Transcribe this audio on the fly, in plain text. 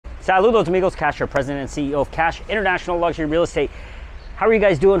Saludos amigos, KASH, President and CEO of KASH International Luxury Real Estate. How are you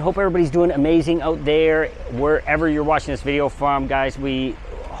guys doing? Hope everybody's doing amazing out there, wherever you're watching this video from, guys. We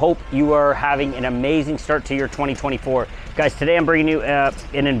hope you are having an amazing start to your 2024. Guys, today I'm bringing you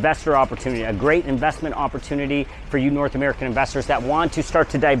an investor opportunity, a great investment opportunity for you North American investors that want to start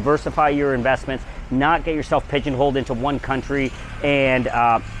to diversify your investments, not get yourself pigeonholed into one country. And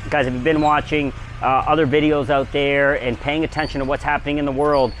guys, if you've been watching other videos out there and paying attention to what's happening in the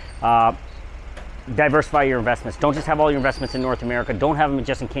world, diversify your investments. Don't just have all your investments in North America. Don't have them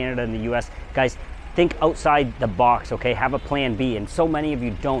just in Canada and the US. Guys, think outside the box, okay? Have a plan B, and so many of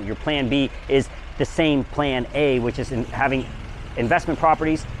you don't. Your plan B is the same plan A, which is having investment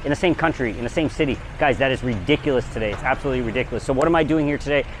properties in the same country, in the same city. Guys, that is ridiculous today. It's absolutely ridiculous. So what am I doing here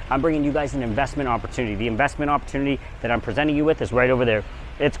today? I'm bringing you guys an investment opportunity. The investment opportunity that I'm presenting you with is right over there.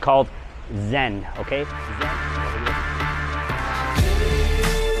 It's called ZEHN, okay? ZEHN.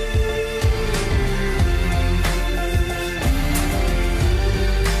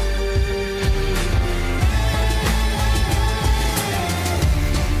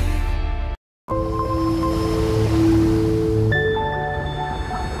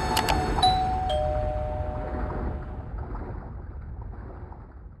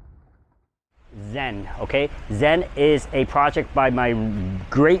 ZEHN, okay? ZEHN is a project by my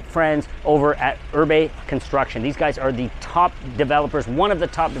great friends over at Urbe Construction. These guys are the top developers, one of the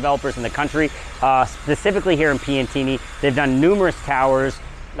top developers in the country, specifically here in PIANTINI. They've done numerous towers.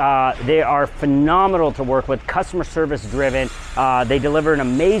 They are phenomenal to work with, customer service driven. They deliver an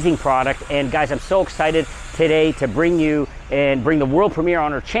amazing product. And guys, I'm so excited today to bring you and bring the world premiere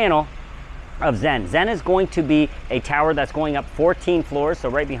on our channel of ZEHN. ZEHN is going to be a tower that's going up 14 floors. So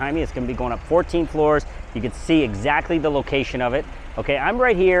right behind me, it's going to be going up 14 floors. You can see exactly the location of it. Okay, I'm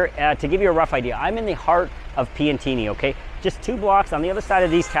right here to give you a rough idea. I'm in the heart of PIANTINI, okay? Just 2 blocks on the other side of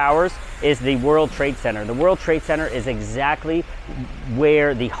these towers is the World Trade Center. The World Trade Center is exactly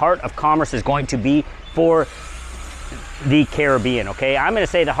where the heart of commerce is going to be for the Caribbean, okay? I'm gonna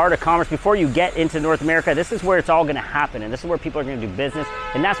say the heart of commerce. Before you get into North America, this is where it's all gonna happen, and this is where people are gonna do business,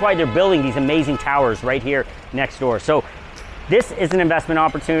 and that's why they're building these amazing towers right here next door. So this is an investment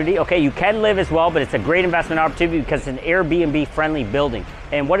opportunity, okay? You can live as well, but it's a great investment opportunity because it's an Airbnb friendly building.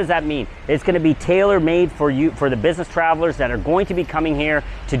 And what does that mean? It's gonna be tailor-made for you, for the business travelers that are going to be coming here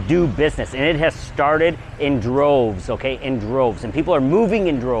to do business. And it has started in droves, okay? In droves, and people are moving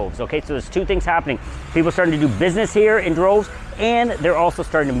in droves, okay? So there's 2 things happening. People are starting to do business here in droves, and they're also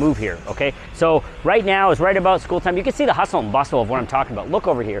starting to move here, okay? So right now is right about school time. You can see the hustle and bustle of what I'm talking about. Look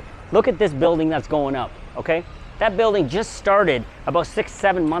over here. Look at this building that's going up, okay? That building just started about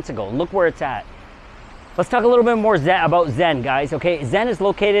 6-7 months ago. Look where it's at. Let's talk a little bit more about ZEHN, guys, okay? ZEHN is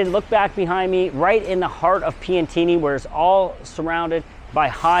located, look back behind me, right in the heart of PIANTINI, where it's all surrounded by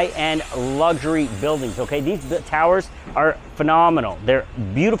high-end luxury buildings, okay? These towers are phenomenal. They're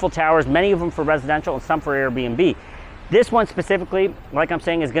beautiful towers, many of them for residential and some for Airbnb. This one specifically, like I'm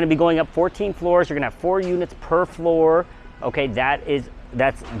saying, is gonna be going up 14 floors. You're gonna have 4 units per floor, okay? That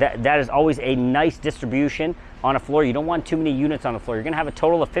is always a nice distribution on a floor. You don't want too many units on the floor. You're gonna have a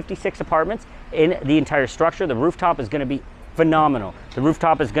total of 56 apartments in the entire structure. The rooftop is gonna be phenomenal. The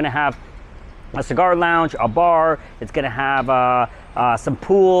rooftop is gonna have a cigar lounge, a bar. It's gonna have some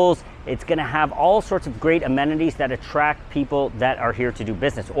pools. It's gonna have all sorts of great amenities that attract people that are here to do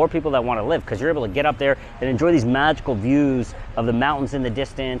business or people that wanna live, because you're able to get up there and enjoy these magical views of the mountains in the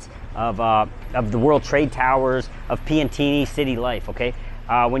distance, of the World Trade Towers, of PIANTINI city life, okay?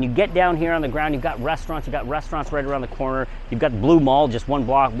 When you get down here on the ground, you've got restaurants right around the corner. You've got Blue Mall just 1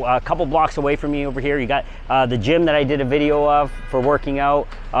 block, a couple blocks away from me over here. You got the gym that I did a video of for working out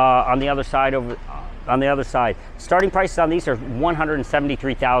on the other side on the other side. Starting prices on these are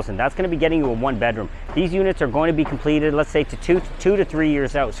 $173,000. That's going to be getting you a 1-bedroom. These units are going to be completed, let's say, to 2 to 3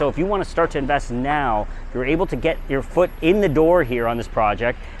 years out. So if you want to start to invest now, you're able to get your foot in the door here on this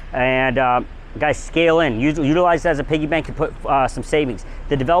project. And guys, scale in. Utilize it as a piggy bank to put some savings.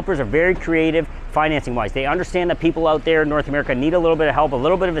 The developers are very creative financing wise. They understand that people out there in North America need a little bit of help, a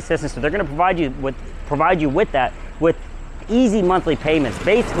little bit of assistance, so they're going to provide you with that, with easy monthly payments,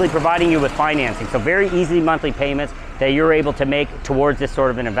 basically providing you with financing. So very easy monthly payments that you're able to make towards this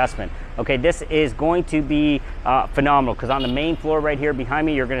sort of an investment. Okay, this is going to be phenomenal, because on the main floor right here behind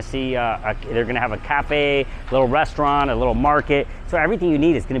me, you're going to see they're going to have a cafe, a little restaurant, a little market. So everything you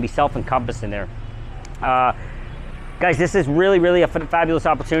need is going to be self-encompassed in there. Guys, this is really a fabulous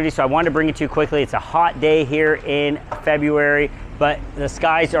opportunity, so I wanted to bring it to you quickly. It's a hot day here in February, but the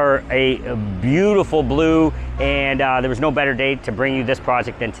skies are a beautiful blue, and there was no better day to bring you this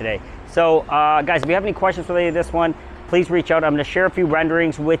project than today. So guys, if you have any questions related to this one, please reach out. I'm going to share a few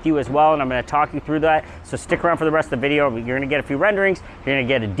renderings with you as well, and I'm going to talk you through that. So stick around for the rest of the video. You're going to get a few renderings. You're going to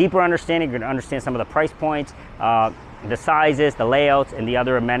get a deeper understanding. You're going to understand some of the price points, the sizes, the layouts, and the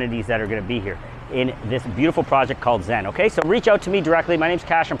other amenities that are going to be here in this beautiful project called ZEHN. Okay, so reach out to me directly. My name's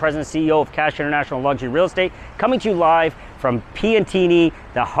Kash. I'm President and CEO of KASH International Luxury Real Estate, coming to you live from PIANTINI,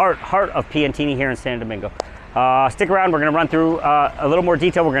 the heart of PIANTINI here in Santo Domingo. Stick around. We're going to run through a little more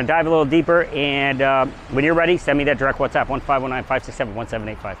detail. We're going to dive a little deeper, and when you're ready, send me that direct WhatsApp,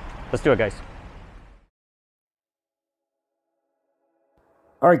 1-519-567-1785. Let's do it, guys.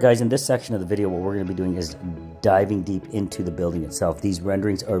 All right, guys, in this section of the video, what we're going to be doing is diving deep into the building itself. These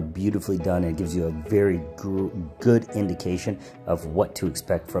renderings are beautifully done, and it gives you a very good indication of what to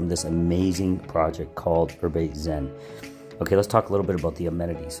expect from this amazing project called Urbe ZEHN. Okay, let's talk a little bit about the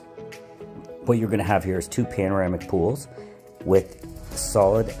amenities. What you're going to have here is 2 panoramic pools with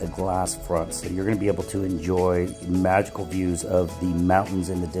solid glass fronts. So you're going to be able to enjoy magical views of the mountains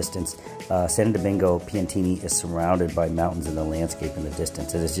in the distance. Santo Domingo, PIANTINI is surrounded by mountains in the landscape in the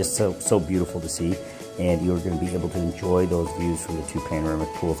distance. It is just so beautiful to see, and you're going to be able to enjoy those views from the 2 panoramic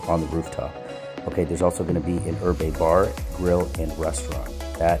pools on the rooftop. Okay, there's also going to be an Urbe bar, grill, and restaurant.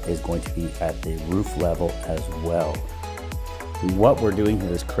 That is going to be at the roof level as well. What we're doing here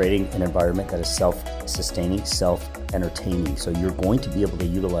is creating an environment that is self-sustaining, self-entertaining. So you're going to be able to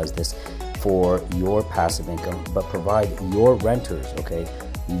utilize this for your passive income, but provide your renters, okay,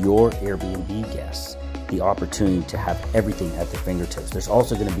 your Airbnb guests, the opportunity to have everything at their fingertips. There's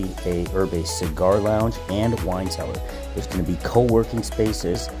also going to be a Urbe cigar lounge and wine cellar. There's going to be co-working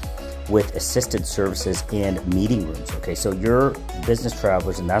spaces with assisted services and meeting rooms. Okay, so your business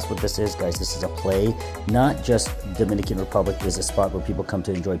travelers, and that's what this is, guys. This is a play. Not just Dominican Republic is a spot where people come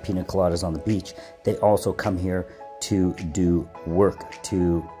to enjoy pina coladas on the beach. They also come here to do work,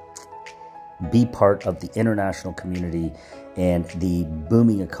 to be part of the international community and the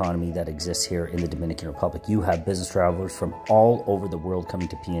booming economy that exists here in the Dominican Republic. You have business travelers from all over the world coming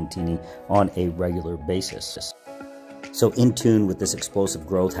to PIANTINI on a regular basis. So in tune with this explosive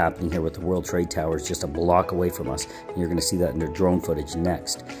growth happening here with the World Trade Towers just a block away from us, and you're going to see that in their drone footage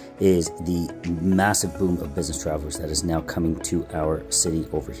next, is the massive boom of business travelers that is now coming to our city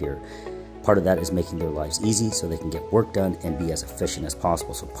over here. Part of that is making their lives easy so they can get work done and be as efficient as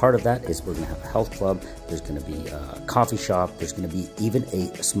possible. So part of that is we're going to have a health club, there's going to be a coffee shop, there's going to be even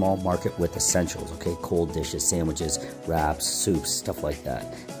a small market with essentials, okay, cold dishes, sandwiches, wraps, soups, stuff like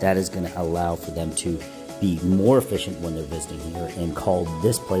that. That is going to allow for them to be more efficient when they're visiting here and call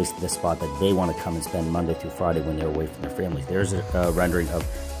this place the spot that they want to come and spend Monday through Friday when they're away from their families. There's a rendering of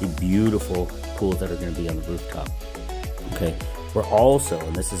the beautiful pools that are going to be on the rooftop. Okay, we're also,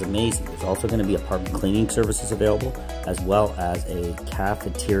 and this is amazing, there's also going to be apartment cleaning services available, as well as a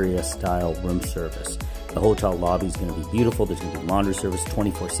cafeteria style room service. The hotel lobby is going to be beautiful. There's going to be laundry service,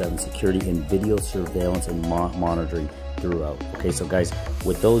 24/7 security, and video surveillance and monitoring throughout. Okay, so guys,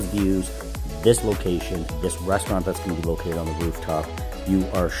 with those views, this location, this restaurant that's going to be located on the rooftop, you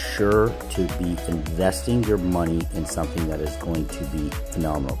are sure to be investing your money in something that is going to be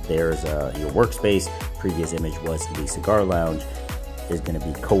phenomenal. There's your workspace. Previous image was the cigar lounge. There's going to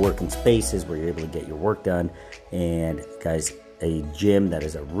be co-working spaces where you're able to get your work done. And guys, a gym that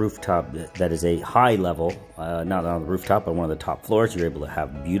is a rooftop, that is a high level, not on the rooftop, but one of the top floors. You're able to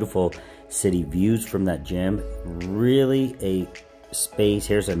have beautiful city views from that gym. Really a space.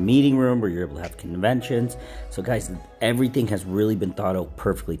 Here's a meeting room where you're able to have conventions. So guys, everything has really been thought out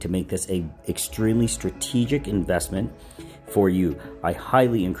perfectly to make this a extremely strategic investment for you. I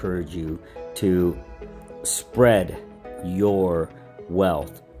highly encourage you to spread your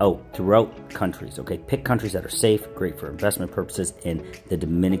wealth out throughout countries. Okay, pick countries that are safe, great for investment purposes, and the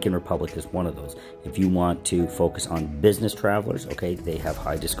Dominican Republic is one of those. If you want to focus on business travelers, okay, they have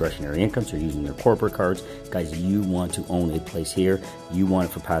high discretionary income, so you're using their corporate cards. Guys, you want to own a place here, you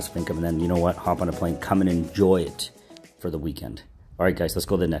want it for passive income, and then you know what, hop on a plane, come and enjoy it for the weekend. All right guys, let's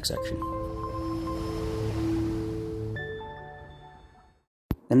go to the next section.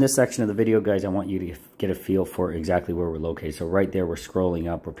 In this section of the video, guys, I want you to get a feel for exactly where we're located. So right there, we're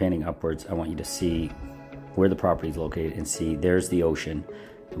scrolling up, we're panning upwards. I want you to see where the property is located and see there's the ocean.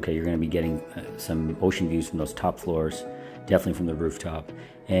 Okay, you're going to be getting some ocean views from those top floors, definitely from the rooftop.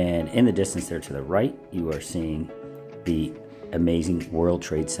 And in the distance there to the right, you are seeing the amazing World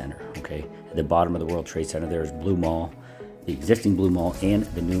Trade Center. Okay, at the bottom of the World Trade Center, there's Blue Mall, the existing Blue Mall, and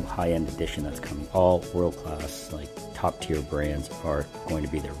the new high-end addition that's coming. All world-class, like top-tier brands are going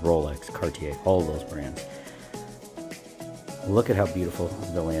to be there. Rolex, Cartier, all of those brands. Look at how beautiful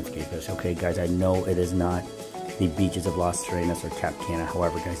the landscape is. Okay, guys, I know it is not the beaches of Las Terrenas or Cap Cana.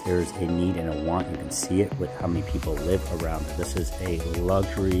 However, guys, there is a need and a want. You can see it with how many people live around it. This is a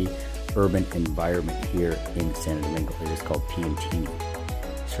luxury urban environment here in Santo Domingo. It is called PIANTINI.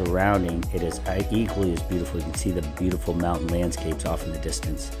 Surrounding it is equally as beautiful. You can see the beautiful mountain landscapes off in the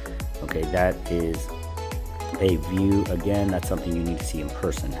distance. Okay, that is a view. Again, that's something you need to see in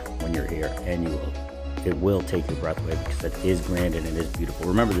person when you're here, and it will take your breath away because it is grand and it is beautiful.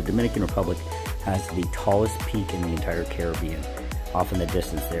 Remember, the Dominican Republic has the tallest peak in the entire Caribbean. Off in the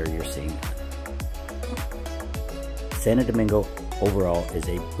distance there, you're seeing Santo Domingo overall is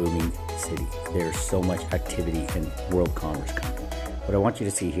a booming city. There's so much activity in world commerce coming. What I want you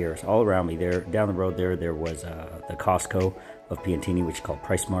to see here is all around me there, down the road there was the Costco of PIANTINI, which is called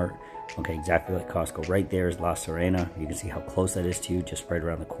Price Mart. Okay, exactly like Costco. Right there is La Serena. You can see how close that is to you, just right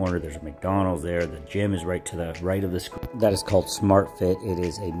around the corner. There's a McDonald's there. The gym is right to the right of the screen. That is called Smart Fit. It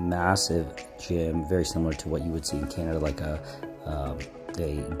is a massive gym, very similar to what you would see in Canada, like a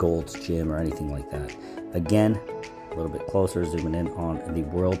Gold's Gym or anything like that. Again, a little bit closer, zooming in on the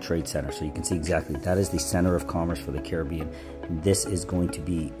World Trade Center. So you can see exactly, that is the center of commerce for the Caribbean. This is going to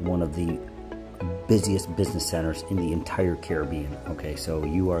be one of the busiest business centers in the entire Caribbean. Okay, so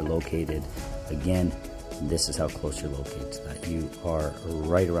you are located, again, this is how close you're located to that. You are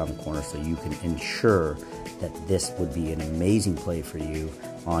right around the corner, so you can ensure that this would be an amazing play for you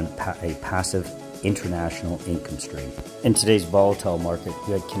on a passive international income stream. In today's volatile market,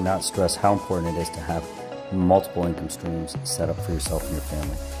 I cannot stress how important it is to have multiple income streams set up for yourself and your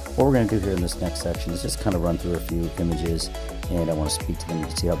family. What we're going to do here in this next section is just kind of run through a few images, and I want to speak to them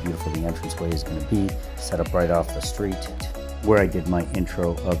to see how beautiful the entranceway is going to be, set up right off the street where I did my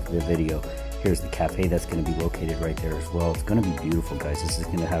intro of the video. Here's the cafe that's going to be located right there as well. It's going to be beautiful, guys. This is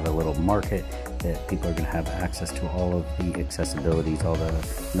going to have a little market that people are going to have access to all of the accessibilities, all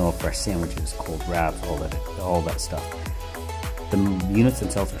the fresh sandwiches, cold wraps, all that stuff. The units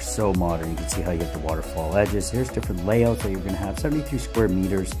themselves are so modern. You can see how you have the waterfall edges. Here's different layouts that you're going to have. 73 square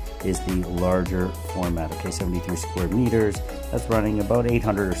meters is the larger format. Okay, 73 square meters. That's running about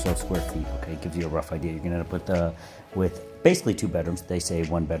 800 or so square feet. Okay, it gives you a rough idea. You're going to end up with basically 2 bedrooms. They say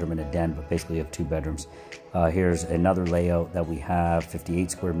 1 bedroom and a den, but basically you have 2 bedrooms. Here's another layout that we have,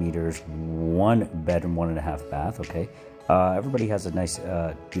 58 square meters, 1 bedroom, 1.5 bath. Okay, everybody has a nice,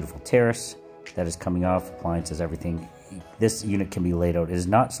 beautiful terrace that is coming off, appliances, everything. This unit can be laid out. It is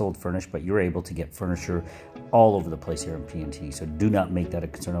not sold furnished, but you're able to get furniture all over the place here in PIANTINI. So do not make that a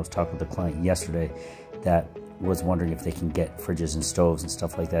concern. I was talking with a client yesterday that was wondering if they can get fridges and stoves and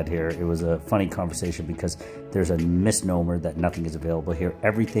stuff like that here. It was a funny conversation because there's a misnomer that nothing is available here.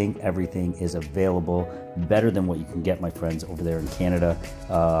 Everything is available, better than what you can get, my friends, over there in Canada,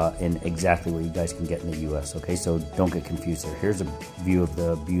 and exactly what you guys can get in the US. Okay, so don't get confused there. Here's a view of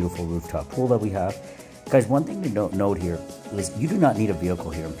the beautiful rooftop pool that we have. Guys, one thing to note here is you do not need a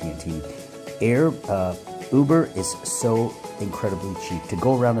vehicle here in PIANTINI. Uber is so incredibly cheap. To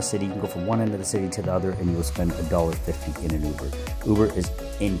go around the city, you can go from one end of the city to the other and you will spend $1.50 in an Uber. Uber is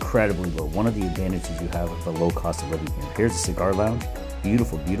incredibly low. One of the advantages you have of the low cost of living here. Here's a cigar lounge.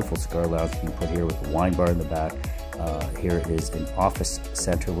 Beautiful, beautiful cigar lounge being put here with a wine bar in the back. Here is an office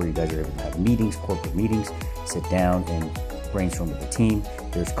center where you guys are able to have meetings, corporate meetings, sit down and brainstorm with the team.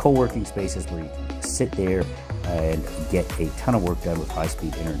 There's co-working spaces where you can sit there and get a ton of work done with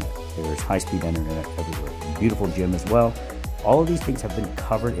high-speed internet. There's high-speed internet everywhere. Beautiful gym as well. All of these things have been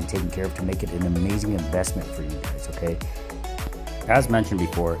covered and taken care of to make it an amazing investment for you guys, okay? As mentioned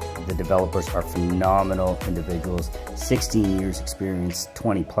before, the developers are phenomenal individuals, 16 years experience,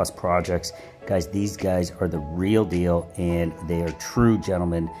 20 plus projects. Guys, these guys are the real deal and they are true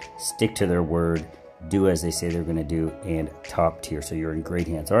gentlemen, stick to their word, do as they say they're going to do, and top tier. So you're in great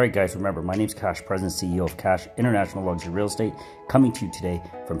hands. All right, guys, remember, my name's Kash, President and CEO of KASH International Luxury Real Estate, coming to you today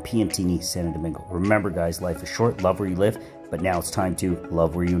from PIANTINI, Santo Domingo. Remember, guys, life is short, love where you live, but now it's time to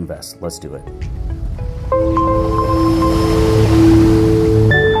love where you invest. Let's do it.